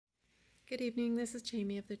Good evening, this is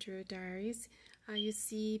Jamie of the Druid Diaries. You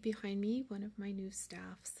see behind me one of my new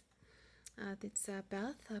staffs. It's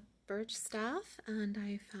Beth, a birch staff, and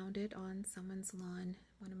I found it on someone's lawn,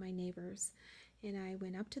 one of my neighbors. And I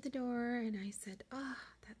went up to the door and I said,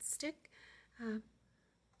 that stick,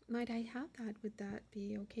 might I have that? Would that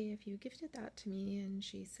be okay if you gifted that to me? And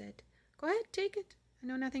she said, go ahead, take it. I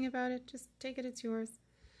know nothing about it, just take it, it's yours.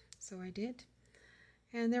 So I did.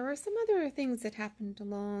 And there were some other things that happened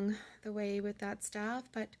along the way with that staff,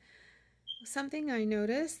 but something I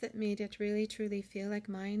noticed that made it really truly feel like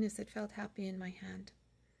mine is it felt happy in my hand.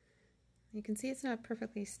 You can see it's not a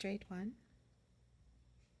perfectly straight one.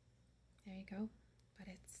 There you go. But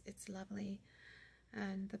it's lovely.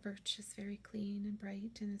 And the birch is very clean and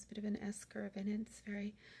bright, and there's a bit of an S-curve in it. It's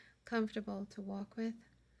very comfortable to walk with.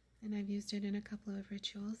 And I've used it in a couple of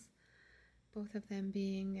rituals, both of them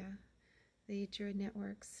being the Druid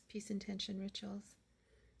Network's Peace Intention rituals.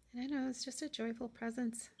 And I know it's just a joyful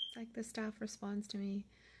presence. It's like the staff responds to me.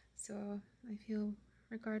 So I feel,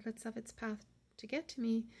 regardless of its path to get to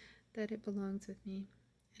me, that it belongs with me.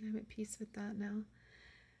 And I'm at peace with that now.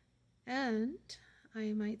 And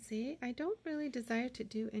I might say I don't really desire to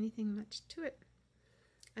do anything much to it.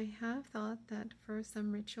 I have thought that for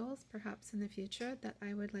some rituals, perhaps in the future, that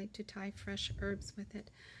I would like to tie fresh herbs with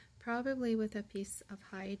it, probably with a piece of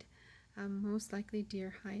hide, most likely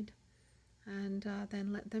deer hide, and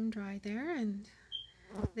then let them dry there, and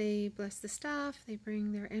they bless the staff, they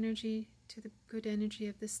bring their energy to the good energy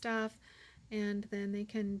of the staff, and then they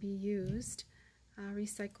can be used,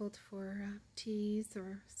 recycled for teas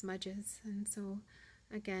or smudges, and so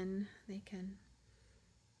again they can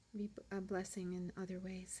be a blessing in other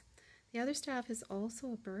ways. The other staff is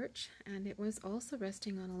also a birch, and it was also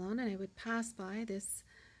resting on a lawn, and I would pass by this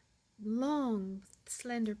long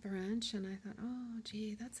slender branch, and I thought, oh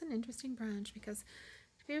gee, that's an interesting branch because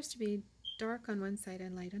it appears to be dark on one side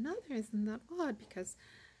and light on another. Isn't that odd? Because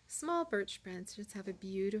small birch branches have a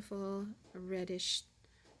beautiful reddish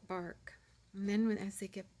bark, and then as they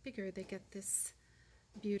get bigger they get this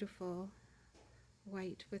beautiful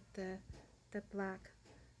white with the black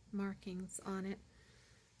markings on it.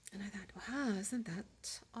 And I thought, wow, isn't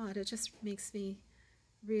that odd? It just makes me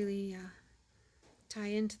really tie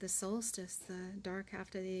into the solstice, the dark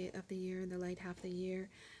half of the year and the light half of the year.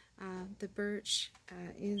 The birch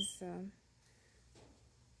is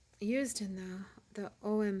used in the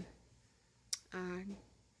OM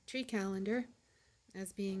tree calendar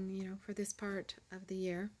as being, for this part of the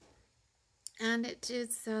year. And it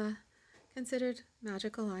is considered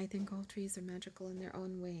magical. I think all trees are magical in their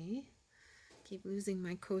own way. Keep losing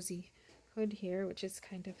my cozy hood here, which is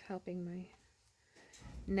kind of helping my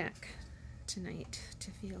neck tonight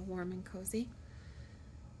to feel warm and cozy.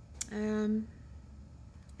 And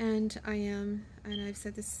I am, and I've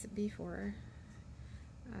said this before,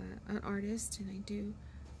 an artist, and I do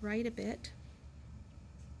write a bit.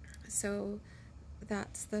 So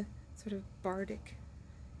that's the sort of bardic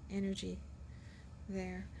energy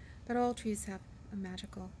there. But all trees have a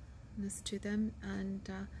magicalness to them, and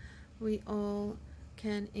we all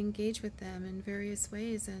can engage with them in various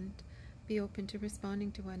ways and be open to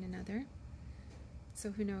responding to one another.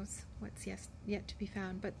 So who knows what's yet to be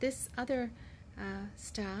found. But this other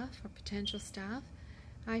staff, or potential staff,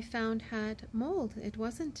 I found had mold. It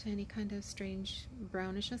wasn't any kind of strange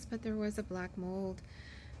brownishness, but there was a black mold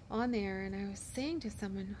on there. And I was saying to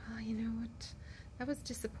someone, oh, you know what, that was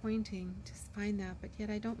disappointing to find that, but yet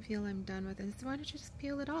I don't feel I'm done with it. So why don't you just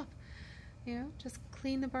peel it off? Just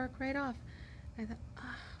clean the bark right off. I thought,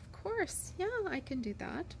 of course, yeah, I can do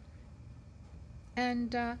that.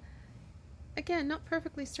 And again, not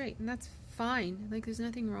perfectly straight, and that's fine. Like, there's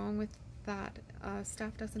nothing wrong with that.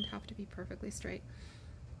 Staff doesn't have to be perfectly straight.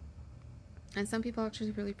 And some people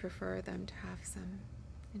actually really prefer them to have some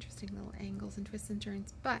interesting little angles and twists and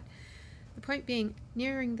turns. But the point being,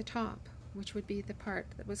 nearing the top, which would be the part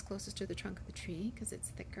that was closest to the trunk of the tree, because it's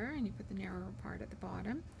thicker, and you put the narrower part at the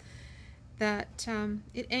bottom, that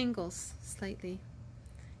it angles slightly.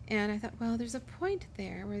 And I thought, well, there's a point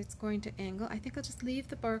there where it's going to angle. I think I'll just leave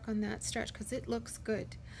the bark on that stretch because it looks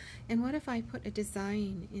good. And what if I put a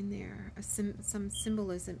design in there, some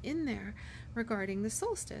symbolism in there regarding the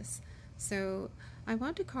solstice? So I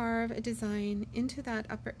want to carve a design into that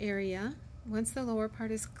upper area once the lower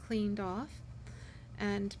part is cleaned off.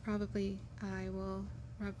 And probably I will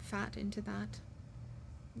rub fat into that,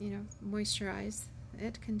 moisturize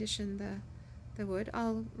it, condition the wood.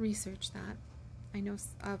 I'll research that. I know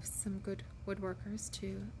of some good woodworkers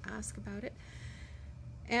to ask about it.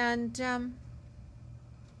 And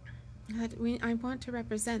I want to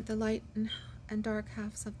represent the light and dark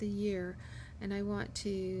halves of the year, and I want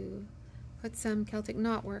to put some Celtic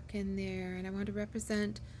knotwork in there, and I want to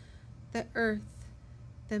represent the earth,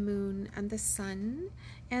 the moon, and the sun,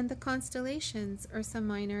 and the constellations, Ursa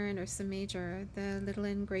Minor and Ursa Major, the little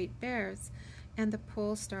and great bears, and the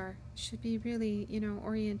pole star should be really, you know,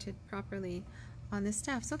 oriented properly on the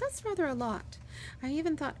staff. So that's rather a lot. I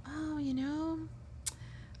even thought, oh, you know,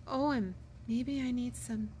 Ogham, maybe I need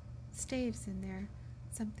some staves in there,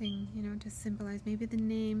 something, you know, to symbolize maybe the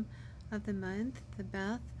name of the month, the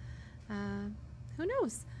Beth. Who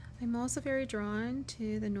knows? I'm also very drawn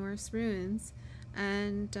to the Norse runes,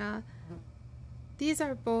 and these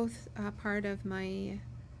are both part of my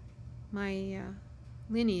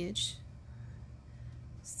lineage.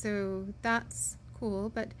 So that's cool.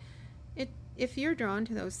 But if you're drawn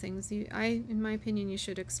to those things, in my opinion, you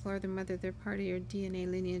should explore them, whether they're part of your DNA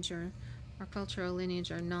lineage or cultural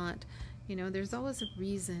lineage or not. You know, there's always a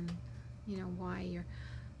reason, you know, why you're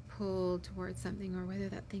pulled towards something, or whether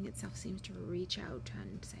that thing itself seems to reach out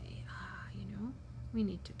and say, you know, we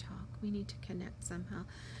need to talk, we need to connect somehow.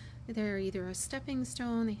 They're either a stepping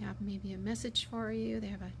stone, they have maybe a message for you, they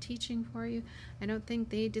have a teaching for you. I don't think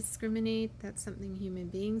they discriminate. That's something human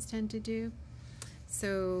beings tend to do.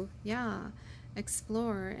 So yeah,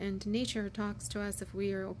 explore, and nature talks to us if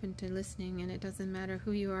we are open to listening, and it doesn't matter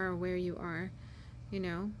who you are or where you are. You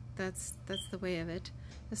know, that's the way of it.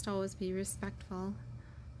 Just always be respectful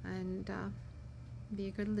and be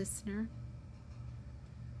a good listener.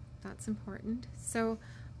 That's important. So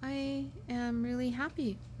I am really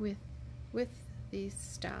happy with these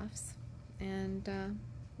staffs, and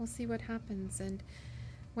we'll see what happens. And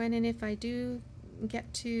when and if I do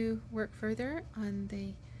get to work further on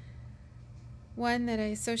the one that I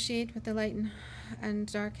associate with the light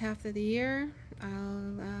and dark half of the year,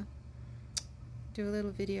 I'll do a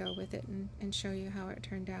little video with it and show you how it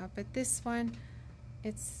turned out. But this one,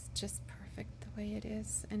 it's just perfect the way it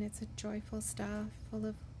is, and it's a joyful staff full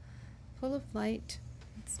of light.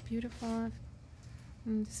 It's beautiful.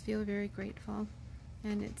 I just feel very grateful,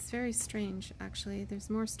 and it's very strange actually. There's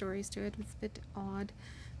more stories to it. It's a bit odd,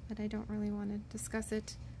 but I don't really want to discuss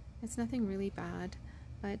it. It's nothing really bad,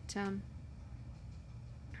 but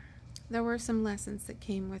there were some lessons that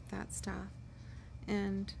came with that staff,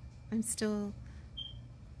 and I'm still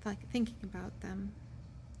thinking about them,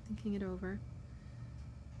 thinking it over.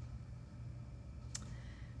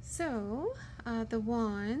 So the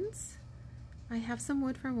wands, I have some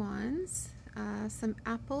wood for wands, some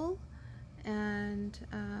apple, and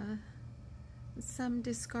some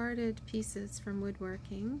discarded pieces from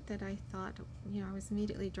woodworking that I thought, you know, I was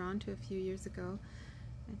immediately drawn to a few years ago.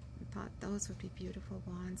 I thought those would be beautiful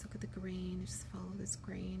wands. Look at the grain, just follow this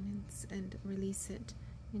grain and release it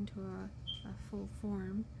into a full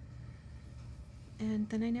form. And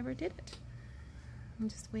then I never did it. I'm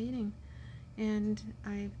just waiting. And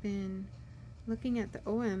I've been looking at the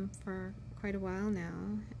Ogham for quite a while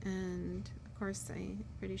now, and of course I'm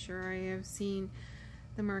pretty sure I have seen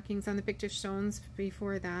the markings on the picture stones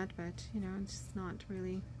before that, but you know, I'm just not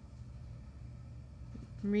really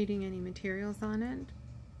reading any materials on it.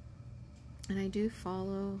 And I do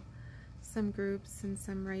follow some groups and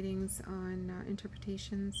some writings on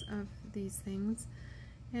interpretations of these things,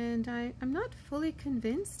 and I'm not fully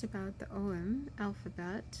convinced about the Ogham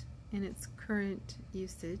alphabet in its current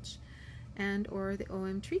usage, and or the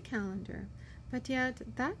Ogham tree calendar, but yet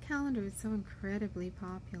that calendar is so incredibly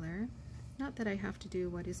popular. Not that I have to do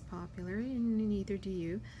what is popular, and neither do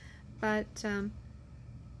you, but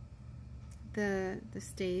the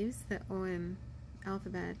staves, the Ogham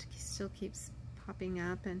alphabet still keeps popping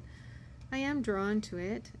up, and I am drawn to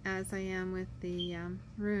it, as I am with the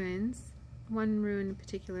runes. One rune in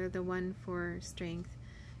particular, the one for strength,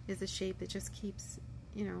 is a shape that just keeps,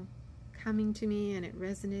 you know, coming to me, and it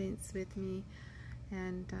resonates with me,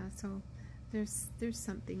 and so there's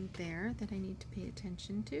something there that I need to pay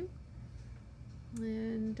attention to,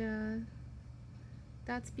 and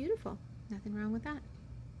that's beautiful. Nothing wrong with that.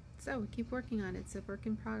 So we keep working on it. It's a work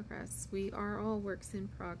in progress. We are all works in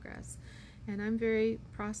progress, and I'm very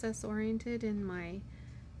process oriented in my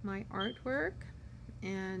artwork,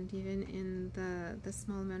 and even in the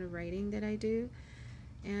small amount of writing that I do.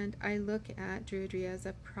 And I look at Druidry as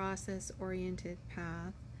a process-oriented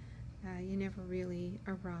path. You never really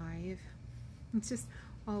arrive. It's just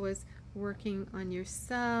always working on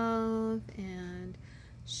yourself and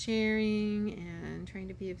sharing and trying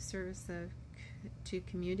to be of service to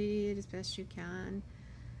community as best you can,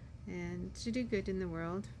 and to do good in the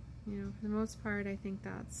world. You know, for the most part, I think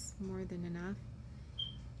that's more than enough.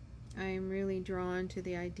 I'm really drawn to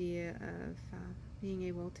the idea of being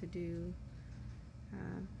able to do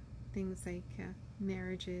things like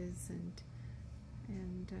marriages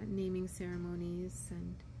and naming ceremonies,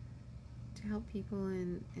 and to help people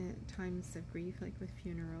in times of grief, like with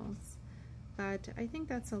funerals. But I think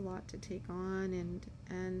that's a lot to take on,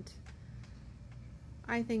 and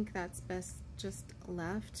I think that's best just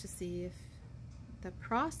left to see if the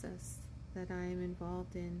process that I'm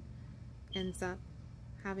involved in ends up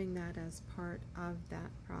having that as part of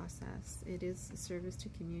that process. It is a service to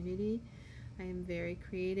community. I am very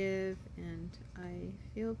creative, and I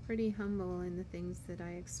feel pretty humble in the things that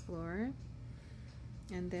I explore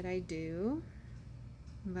and that I do,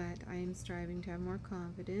 but I am striving to have more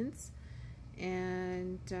confidence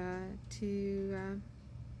and to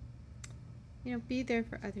be there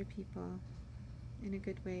for other people in a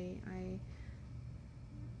good way. I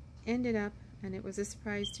ended up, and it was a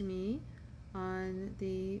surprise to me, on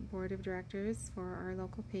the board of directors for our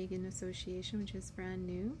local pagan association, which is brand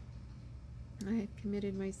new. I had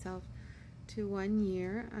committed myself to 1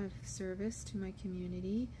 year of service to my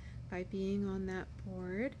community by being on that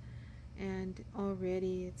board, and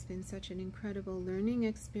already it's been such an incredible learning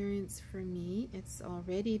experience for me. It's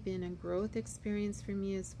already been a growth experience for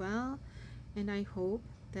me as well, and I hope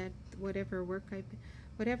that whatever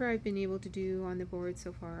I've been able to do on the board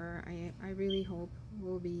so far, I really hope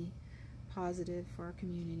will be positive for our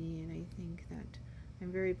community. And I think that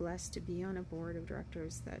I'm very blessed to be on a board of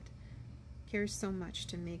directors that cares so much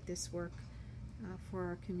to make this work for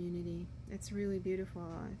our community. It's really beautiful.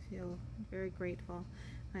 I feel very grateful.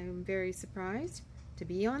 I am very surprised to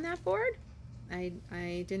be on that board. I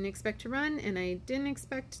didn't expect to run, and I didn't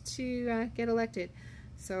expect to get elected.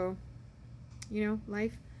 So,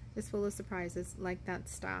 life is full of surprises, like that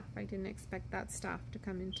staff. I didn't expect that staff to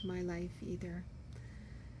come into my life either.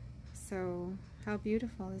 So how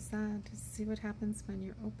beautiful is that, to see what happens when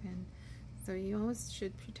you're open. So you always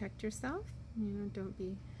should protect yourself. Don't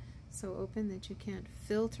be so open that you can't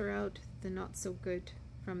filter out the not so good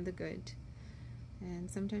from the good.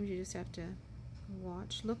 And sometimes you just have to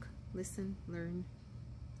watch, look, listen, learn,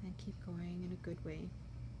 and keep going in a good way,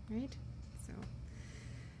 right? So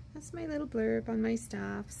that's my little blurb on my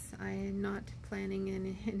staffs. I am not planning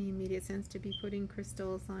in any immediate sense to be putting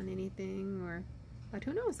crystals on anything, but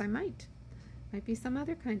who knows, I might be some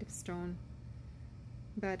other kind of stone.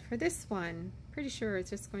 But for this one, pretty sure it's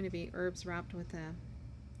just going to be herbs wrapped with a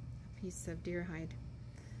piece of deer hide.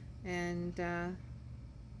 And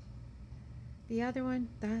the other one,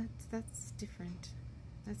 that's different.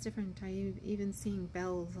 That's different. I even seeing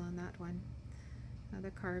bells on that one.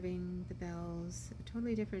 The carving, the bells, a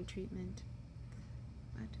totally different treatment.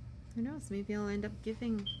 But who knows? Maybe I'll end up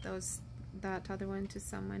giving that other one to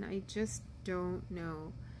someone. I just don't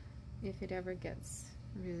know if it ever gets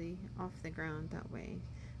really off the ground that way.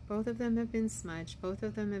 Both of them have been smudged. Both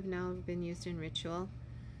of them have now been used in ritual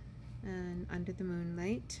and under the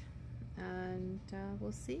moonlight, and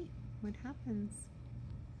we'll see what happens.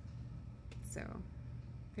 So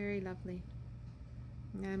very lovely.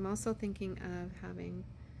 I'm also thinking of having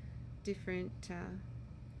different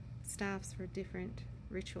staffs for different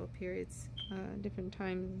ritual periods, different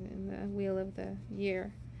times in the wheel of the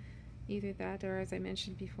year. Either that, or as I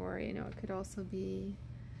mentioned before, it could also be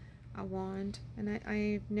a wand. And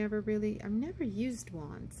I've never used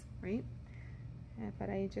wands, right? But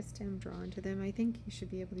I just am drawn to them. I think you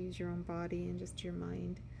should be able to use your own body and just your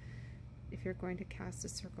mind if you're going to cast a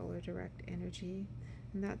circle or direct energy.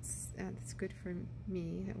 And that's good for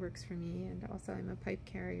me. That works for me. And also I'm a pipe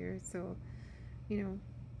carrier, so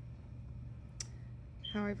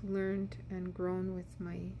how I've learned and grown with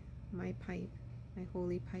my pipe, my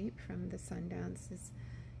holy pipe from the Sundance, is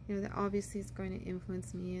that obviously is going to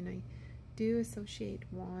influence me, and I do associate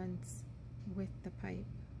wands with the pipe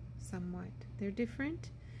somewhat. They're different,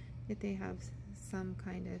 yet they have some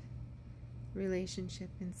kind of relationship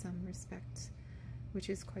in some respects, which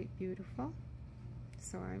is quite beautiful.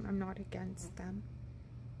 So I'm not against them.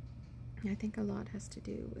 I think a lot has to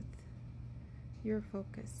do with your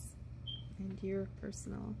focus and your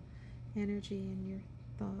personal energy and your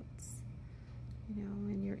thoughts,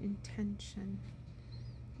 and your intention.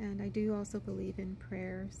 And I do also believe in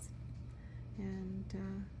prayers, and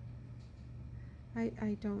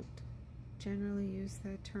I don't generally use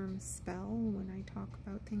the term spell when I talk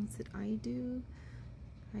about things that I do.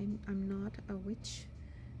 I'm not a witch.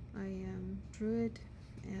 I am druid,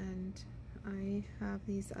 and I have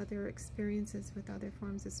these other experiences with other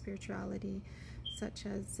forms of spirituality, such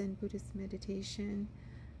as Zen Buddhist meditation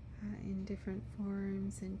in different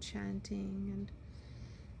forms, and chanting, and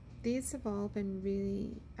these have all been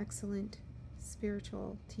really excellent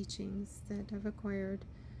spiritual teachings that I've acquired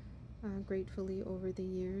gratefully over the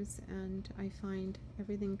years, and I find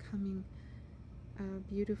everything coming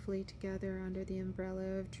beautifully together under the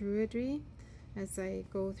umbrella of Druidry as I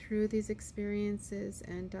go through these experiences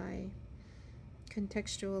and I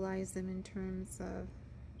contextualize them in terms of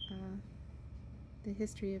the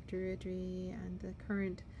history of Druidry and the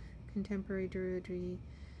current contemporary Druidry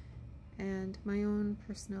and my own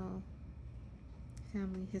personal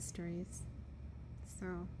family histories.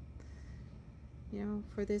 So, you know,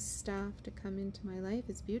 for this staff to come into my life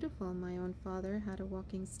is beautiful. My own father had a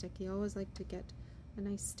walking stick. He always liked to get a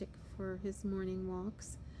nice stick for his morning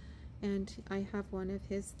walks, and I have one of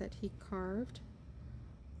his that he carved.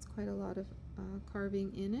 It's quite a lot of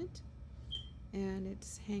carving in it, and it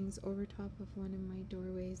hangs over top of one of my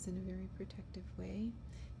doorways in a very protective way.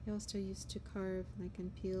 He also used to carve like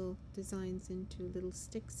and peel designs into little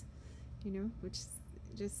sticks, you know, which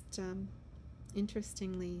just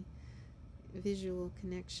interestingly visual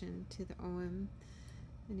connection to the OM,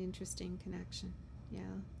 an interesting connection. Yeah,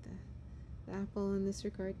 the apple in this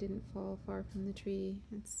regard didn't fall far from the tree.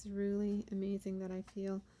 It's really amazing that I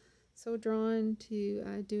feel so drawn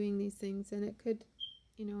to doing these things, and it could,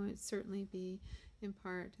 you know, it certainly be in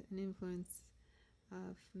part an influence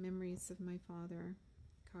of memories of my father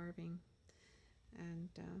carving and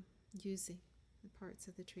using the parts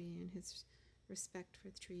of the tree and his respect for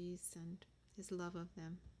the trees and his love of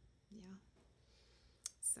them. Yeah.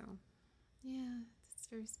 So, yeah, it's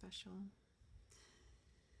very special.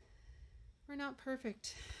 We're not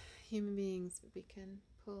perfect human beings, but we can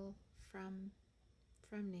pull from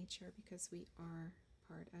nature because we are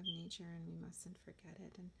part of nature and we mustn't forget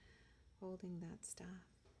it. And holding that staff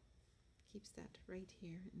keeps that right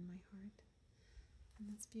here in my heart. And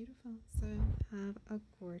that's beautiful. So have a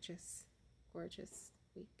gorgeous, gorgeous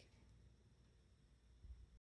week.